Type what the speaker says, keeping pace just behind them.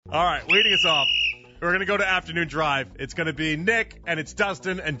All right, leading us off, we're going to go to afternoon drive. It's going to be Nick, and it's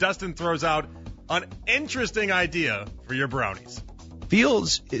Dustin, and Dustin throws out an interesting idea for your brownies.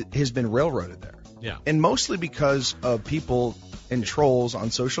 Fields has been railroaded there. Yeah. And mostly because of people and trolls on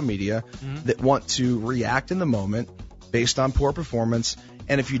social media that want to react in the moment based on poor performance.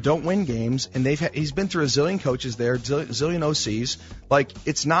 And if you don't win games, and he's been through a zillion coaches there, zillion OCs, like,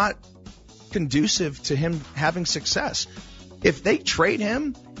 it's not conducive to him having success. If they trade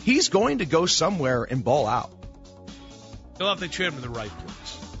him, he's going to go somewhere and ball out. They'll have to trade him in the right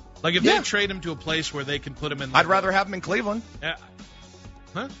place. Like, if they trade him to a place where they can put him in. I'd rather have him in Cleveland.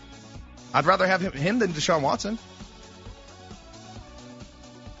 Huh? I'd rather have him than Deshaun Watson.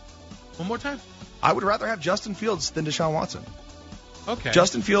 One more time. I would rather have Justin Fields than Deshaun Watson. Okay.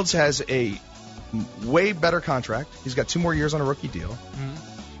 Justin Fields has a way better contract. He's got 2 more years on a rookie deal.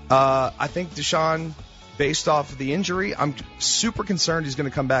 I think Deshaun, based off of the injury, I'm super concerned he's going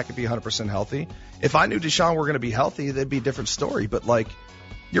to come back and be 100% healthy. If I knew Deshaun were going to be healthy, that'd be a different story. But, like,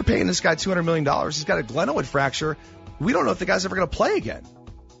 you're paying this guy $200 million. He's got a glenoid fracture. We don't know if the guy's ever going to play again.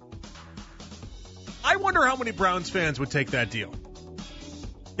 I wonder how many Browns fans would take that deal.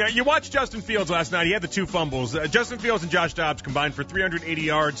 Yeah, you watched Justin Fields last night. He had the 2 fumbles. Justin Fields and Josh Dobbs combined for 380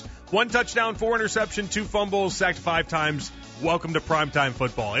 yards, 1 touchdown, 4 interception, 2 fumbles, sacked 5 times. Welcome to primetime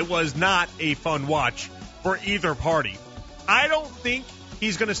football. It was not a fun watch for either party. I don't think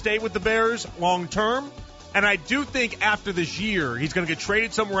he's going to stay with the Bears long term, and I do think after this year he's going to get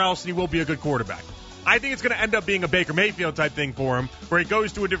traded somewhere else and he will be a good quarterback. I think it's going to end up being a Baker Mayfield type thing for him, where he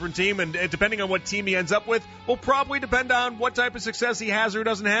goes to a different team, and depending on what team he ends up with, will probably depend on what type of success he has or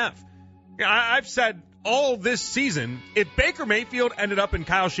doesn't have. I've said all this season, if Baker Mayfield ended up in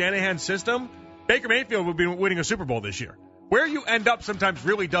Kyle Shanahan's system, Baker Mayfield would be winning a Super Bowl this year. Where you end up sometimes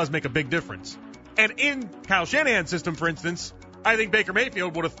really does make a big difference. And in Kyle Shanahan's system, for instance, I think Baker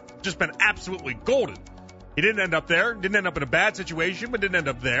Mayfield would have just been absolutely golden. He didn't end up there, didn't end up in a bad situation, but didn't end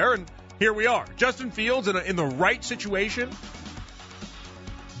up there, and here we are. Justin Fields in the right situation,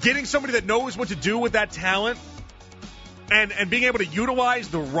 getting somebody that knows what to do with that talent, and being able to utilize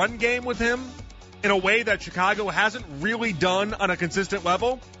the run game with him in a way that Chicago hasn't really done on a consistent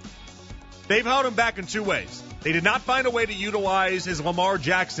level. They've held him back in 2 ways. They did not find a way to utilize his Lamar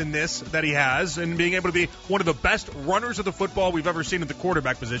Jackson-ness that he has and being able to be one of the best runners of the football we've ever seen at the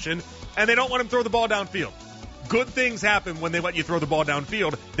quarterback position, and they don't let him throw the ball downfield. Good things happen when they let you throw the ball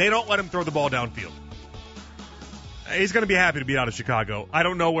downfield. They don't let him throw the ball downfield. He's going to be happy to be out of Chicago. I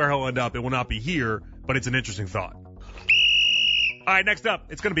don't know where he'll end up. It will not be here, but it's an interesting thought. All right, next up,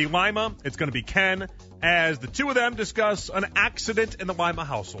 it's going to be Lima. It's going to be Ken, as the 2 of them discuss an accident in the Lima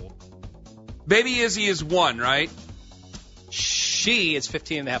household. Baby Izzy is 1, right? She is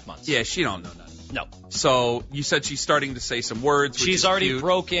 15 and a half months. Yeah, she don't know nothing. No. So you said she's starting to say some words. She's already cute.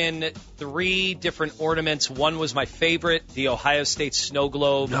 broken 3 different ornaments. One was my favorite, the Ohio State snow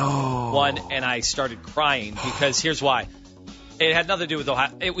globe one, and I started crying because here's why. It had nothing to do with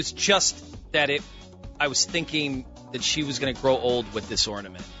Ohio. It was just that I was thinking that she was going to grow old with this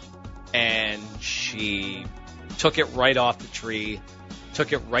ornament. And she took it right off the tree,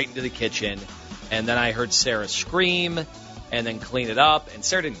 took it right into the kitchen, and then I heard Sarah scream and then clean it up, and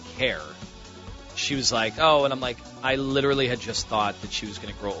Sarah didn't care. She was like, oh, and I'm like, I literally had just thought that she was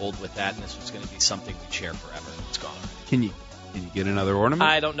going to grow old with that, and this was going to be something we'd share forever. It's gone. Can you get another ornament?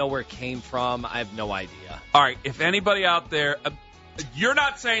 I don't know where it came from. I have no idea. All right, if anybody out there, you're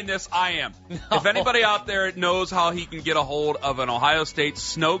not saying this, I am. No. If anybody out there knows how he can get a hold of an Ohio State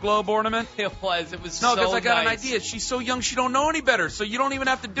snow globe ornament. It was so nice. No, because I got an idea. She's so young, she don't know any better, so you don't even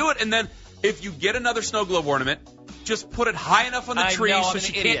have to do it. And then if you get another snow globe ornament, just put it high enough on the tree so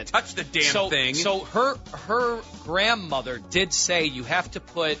she can't touch the damn thing. So her grandmother did say you have to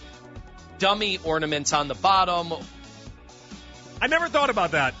put dummy ornaments on the bottom. I never thought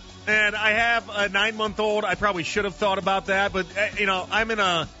about that. And I have a 9-month-old. I probably should have thought about that. But, I'm in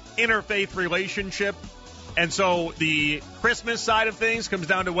a interfaith relationship. And so the Christmas side of things comes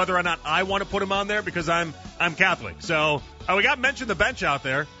down to whether or not I want to put them on there because I'm Catholic. So we got mentioned the bench out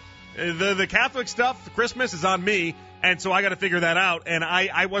there. The Catholic stuff, Christmas is on me. And so I got to figure that out. And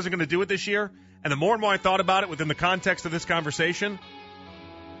I wasn't going to do it this year. And the more and more I thought about it within the context of this conversation,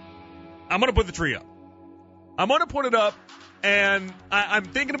 I'm going to put the tree up. I'm going to put it up. And I'm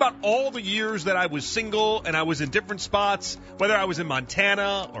thinking about all the years that I was single and I was in different spots, whether I was in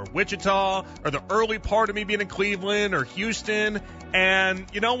Montana or Wichita or the early part of me being in Cleveland or Houston. And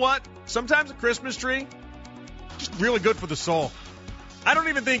you know what? Sometimes a Christmas tree is really good for the soul. I don't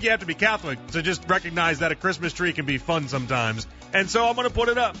even think you have to be Catholic to just recognize that a Christmas tree can be fun sometimes. And so I'm going to put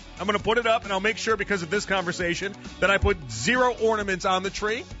it up. I'm going to put it up, and I'll make sure because of this conversation that I put 0 ornaments on the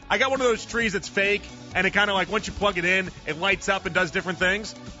tree. I got one of those trees that's fake, and it kind of like once you plug it in, it lights up and does different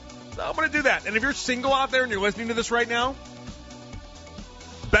things. So I'm going to do that. And if you're single out there and you're listening to this right now,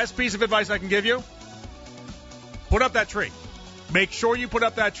 best piece of advice I can give you, put up that tree. Make sure you put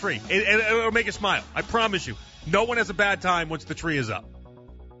up that tree. It'll make you smile. I promise you. No one has a bad time once the tree is up.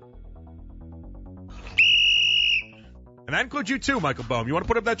 And that includes you too, Michael Bohm. You want to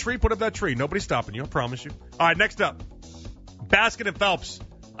put up that tree? Put up that tree. Nobody's stopping you, I promise you. All right, next up. Baskin and Phelps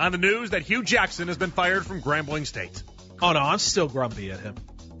on the news that Hugh Jackson has been fired from Grambling State. Oh, no, I'm still grumpy at him.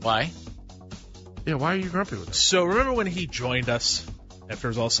 Why? Yeah, why are you grumpy with him? So remember when he joined us after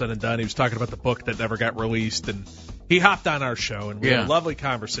it was all said and done? He was talking about the book that never got released, and he hopped on our show, and we had a lovely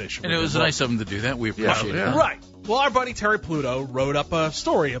conversation. And it was nice of him to do that. We appreciate it. Right. Well, our buddy Terry Pluto wrote up a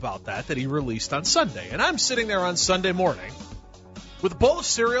story about that he released on Sunday. And I'm sitting there on Sunday morning with a bowl of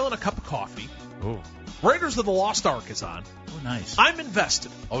cereal and a cup of coffee. Ooh. Raiders of the Lost Ark is on. Oh, nice. I'm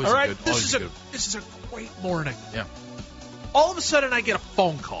invested. Always all right? good. This is a great morning. Yeah. All of a sudden, I get a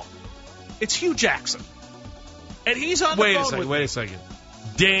phone call. It's Hugh Jackson. And he's on the phone with me. Wait a second.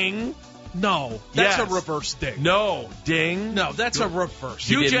 Ding. No, that's Yes. a reverse ding. No. Ding. No, that's a reverse.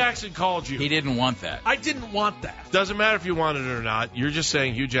 Hugh Jackson called you. He didn't want that. I didn't want that. Doesn't matter if you wanted it or not. You're just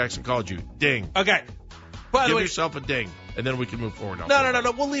saying Hugh Jackson called you. Ding. Okay. By the Give way, yourself a ding, and then we can move forward.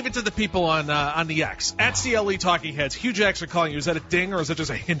 No. We'll leave it to the people on the X. At CLE Talking Heads, Hugh Jackson calling you. Is that a ding or is it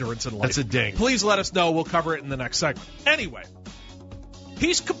just a hindrance in life? That's a ding. Please let us know. We'll cover it in the next segment. Anyway,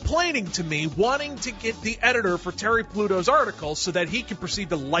 he's complaining to me, wanting to get the editor for Terry Pluto's article so that he can proceed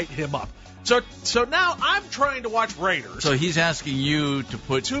to light him up. So now I'm trying to watch Raiders. So he's asking you to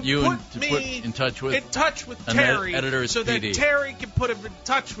put put in touch with Terry, editor so that Terry can put him in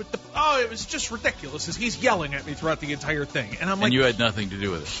touch with the. Oh, it was just ridiculous. As he's yelling at me throughout the entire thing, and I'm like, and you had nothing to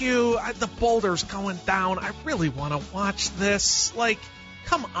do with it. Hugh, the boulder's going down. I really want to watch this. Like,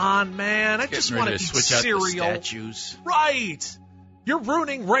 come on, man. I just want to eat switch cereal. out the statues. Right. You're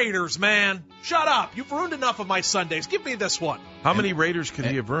ruining Raiders, man. Shut up. You've ruined enough of my Sundays. Give me this one. How many Raiders could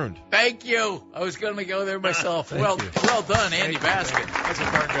he have ruined? Thank you. I was going to go there myself. Well done, Andy Baskin. That's a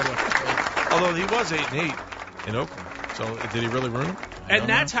darn good one. Although he was 8-8 in Oakland. So did he really ruin him? And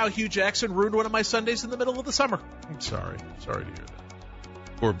that's how Hugh Jackson ruined one of my Sundays in the middle of the summer. I'm sorry. Sorry to hear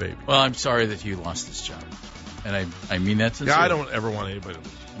that. Poor baby. Well, I'm sorry that you lost this job. And I mean that sincerely. Yeah, I don't ever want anybody to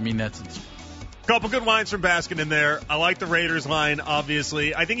lose. I mean that sincerely. Couple good lines from Baskin in there. I like the Raiders line,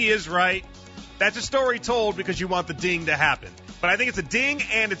 obviously. I think he is right. That's a story told because you want the ding to happen. But I think it's a ding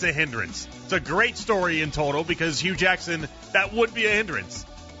and it's a hindrance. It's a great story in total because Hugh Jackson, that would be a hindrance.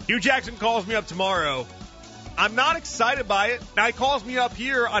 Hugh Jackson calls me up tomorrow. I'm not excited by it. Now, he calls me up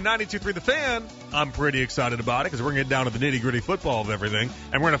here on 92.3 The Fan. I'm pretty excited about it because we're going to get down to the nitty-gritty football of everything,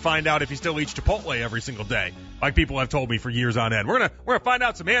 and we're going to find out if he still eats Chipotle every single day, like people have told me for years on end. We're going to find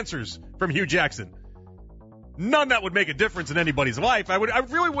out some answers from Hugh Jackson. None that would make a difference in anybody's life. I would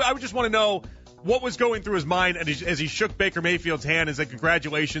just want to know what was going through his mind as he shook Baker Mayfield's hand and said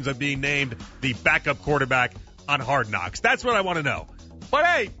congratulations on being named the backup quarterback on Hard Knocks. That's what I want to know. But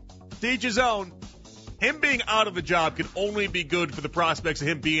hey, to each his own. Him being out of the job can only be good for the prospects of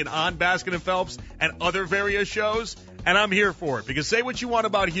him being on Baskin and Phelps and other various shows, and I'm here for it. Because say what you want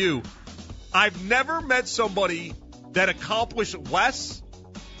about Hugh, I've never met somebody that accomplished less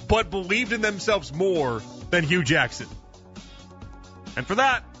but believed in themselves more than Hugh Jackson. And for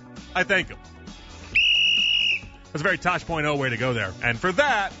that, I thank him. That's a very Tosh.0 way to go there. And for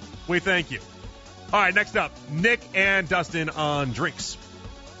that, we thank you. All right, next up, Nick and Dustin on drinks.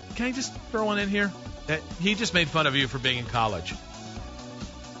 Can I just throw one in here? He just made fun of you for being in college.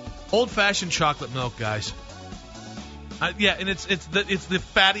 Old-fashioned chocolate milk, guys. Yeah, and it's the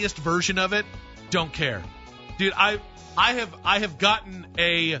fattiest version of it. Don't care, dude. I have gotten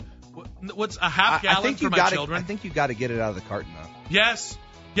a half gallon for my children. I think you got to get it out of the carton though. Yes,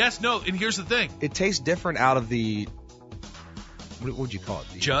 no. And here's the thing: it tastes different out of the. What would you call it?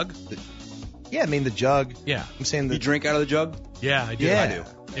 The jug. Yeah, I mean the jug. Yeah, I'm saying you drink out of the jug. Yeah, I do. Yeah. I do.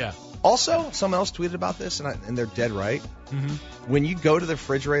 Yeah. Also, someone else tweeted about this, and they're dead right. Mm-hmm. When you go to the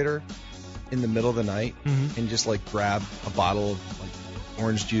refrigerator in the middle of the night and just like grab a bottle of like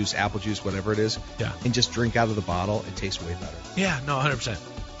orange juice, apple juice, whatever it is, and just drink out of the bottle, it tastes way better. Yeah, no, 100%.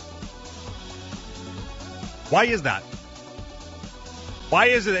 Why is that? Why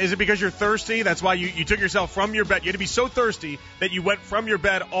is it? Is it because you're thirsty? That's why you took yourself from your bed. You had to be so thirsty that you went from your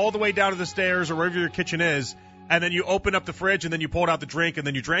bed all the way down to the stairs or wherever your kitchen is, and then you opened up the fridge, and then you pulled out the drink, and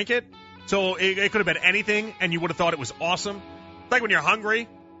then you drank it. So it could have been anything, and you would have thought it was awesome. Like when you're hungry,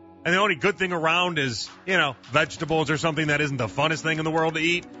 and the only good thing around is, vegetables or something that isn't the funnest thing in the world to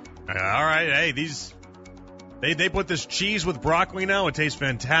eat. All right, hey, they put this cheese with broccoli now. It tastes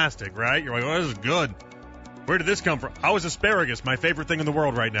fantastic, right? You're like, oh, this is good. Where did this come from? How is asparagus my favorite thing in the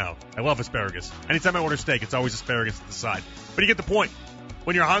world right now? I love asparagus. Anytime I order steak, it's always asparagus at the side. But you get the point.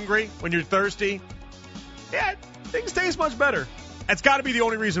 When you're hungry, when you're thirsty, things taste much better. That's got to be the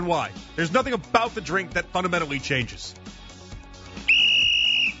only reason why. There's nothing about the drink that fundamentally changes.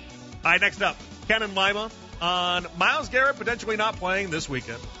 All right, next up, Ken and Lima on Myles Garrett potentially not playing this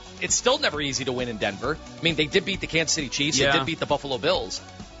weekend. It's still never easy to win in Denver. I mean, they did beat the Kansas City Chiefs. Yeah. They did beat the Buffalo Bills.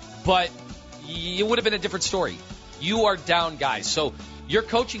 But it would have been a different story. You are down guys. So your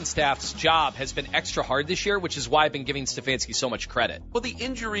coaching staff's job has been extra hard this year, which is why I've been giving Stefanski so much credit. Well, the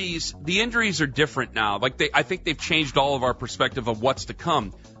injuries are different now. I think they've changed all of our perspective of what's to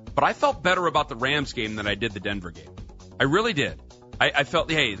come. But I felt better about the Rams game than I did the Denver game. I really did. I felt,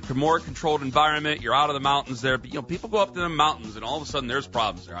 hey, the more controlled environment, you're out of the mountains there. But, people go up to the mountains and all of a sudden there's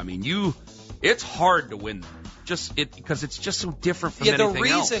problems there. I mean, it's hard to win them. Because it's just so different from anything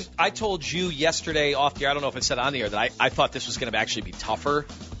else. The reason I told you yesterday off the air, I don't know if I said on the air, that I thought this was going to actually be tougher,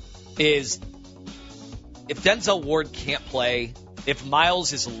 is if Denzel Ward can't play, if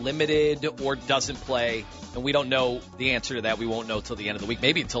Myles is limited or doesn't play, and we don't know the answer to that, we won't know till the end of the week,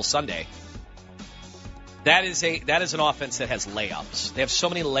 maybe until Sunday. That is an offense that has layups. They have so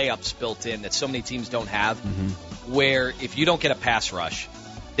many layups built in that so many teams don't have, where if you don't get a pass rush,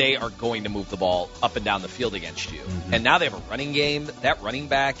 they are going to move the ball up and down the field against you. And now they have a running game. That running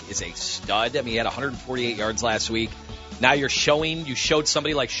back is a stud. I mean, he had 148 yards last week. Now you showed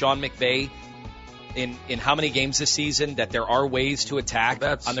somebody like Sean McVay in how many games this season that there are ways to attack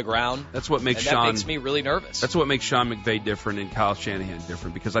on the ground. That's what makes that makes me really nervous. That's what makes Sean McVay different and Kyle Shanahan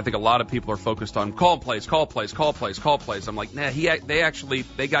different, because I think a lot of people are focused on call plays. I'm like, nah,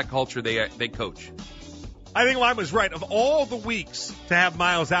 they got culture. They coach. I think Lime was right. Of all the weeks to have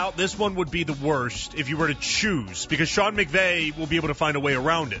Myles out, this one would be the worst if you were to choose, because Sean McVay will be able to find a way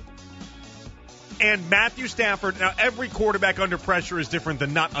around it. And Matthew Stafford, now every quarterback under pressure is different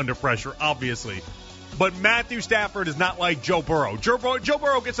than not under pressure, obviously. But Matthew Stafford is not like Joe Burrow. Joe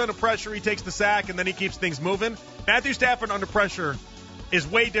Burrow gets under pressure, he takes the sack, and then he keeps things moving. Matthew Stafford under pressure is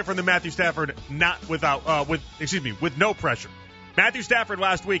way different than Matthew Stafford with no pressure. Matthew Stafford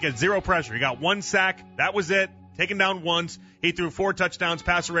last week had zero pressure. He got one sack. That was it. Taken down once. He threw 4 touchdowns,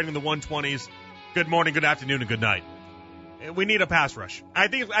 passer rating in the 120s. Good morning, good afternoon, and good night. We need a pass rush.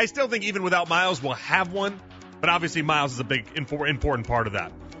 I still think even without Myles, we'll have one. But obviously, Myles is a big, important part of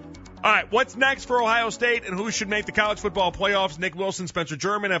that. All right, what's next for Ohio State and who should make the college football playoffs? Nick Wilson, Spencer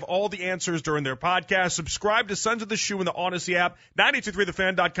German have all the answers during their podcast. Subscribe to Sons of the Shoe in the Odyssey app,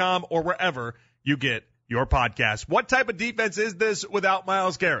 923thefan.com, or wherever you get your podcast. What type of defense is this without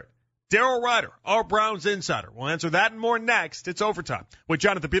Myles Garrett? Daryl Ryder, our Browns insider. We'll answer that and more next. It's Overtime with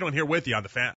Jonathan Peterlin here with you on The Fan.